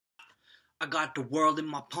I got the world in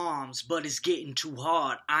my palms, but it's getting too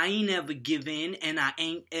hard. I ain't ever give in, and I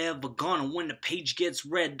ain't ever gonna. When the page gets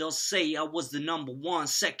read, they'll say I was the number one,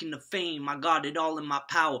 second to fame. I got it all in my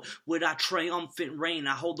power. With our triumphant reign,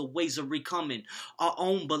 I hold the ways of recoming. Our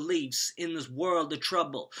own beliefs in this world of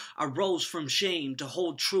trouble. I rose from shame to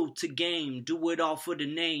hold truth to game. Do it all for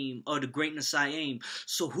the name of the greatness I aim.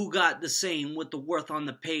 So who got the same with the worth on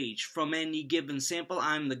the page? From any given sample,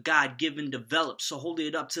 I'm the God-given developed. So hold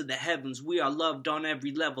it up to the heavens. We are loved on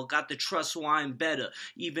every level. Got the trust, so I'm better.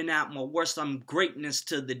 Even at my worst, I'm greatness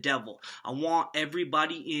to the devil. I want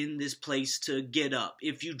everybody in this place to get up.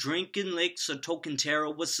 If you drinking licks or token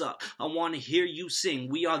tarot, what's up? I want to hear you sing.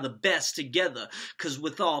 We are the best together. Cause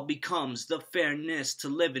with all becomes the fairness to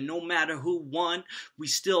living. No matter who won, we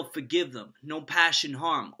still forgive them. No passion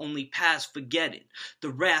harm, only past forgetting.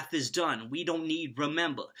 The wrath is done. We don't need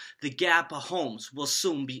remember. The gap of homes will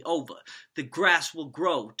soon be over. The grass will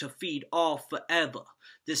grow to feed all forever.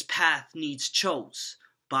 This path needs chose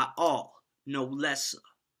by all, no lesser.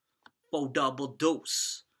 For double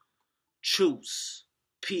dose. Choose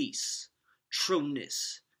peace.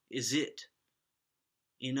 Trueness is it.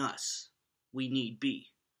 In us we need be.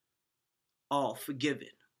 All forgiven.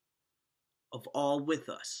 Of all with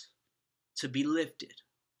us. To be lifted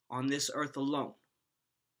on this earth alone.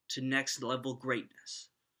 To next level greatness.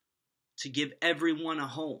 To give everyone a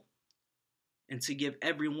home. And to give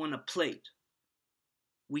everyone a plate.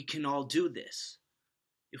 We can all do this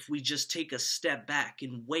if we just take a step back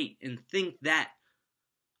and wait and think that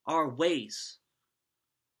our ways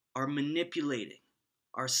are manipulating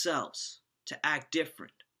ourselves to act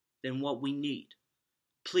different than what we need.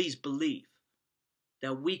 Please believe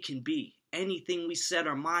that we can be anything we set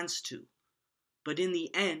our minds to. But in the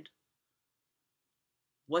end,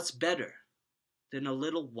 what's better than a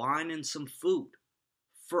little wine and some food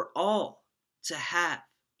for all to have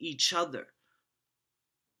each other?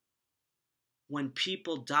 When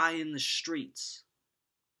people die in the streets,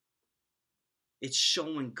 it's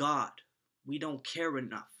showing God we don't care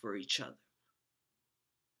enough for each other.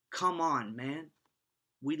 Come on, man.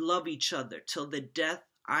 We love each other till the death.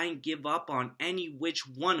 I ain't give up on any which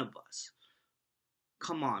one of us.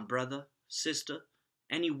 Come on, brother, sister,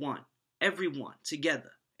 anyone, everyone,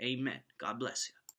 together. Amen. God bless you.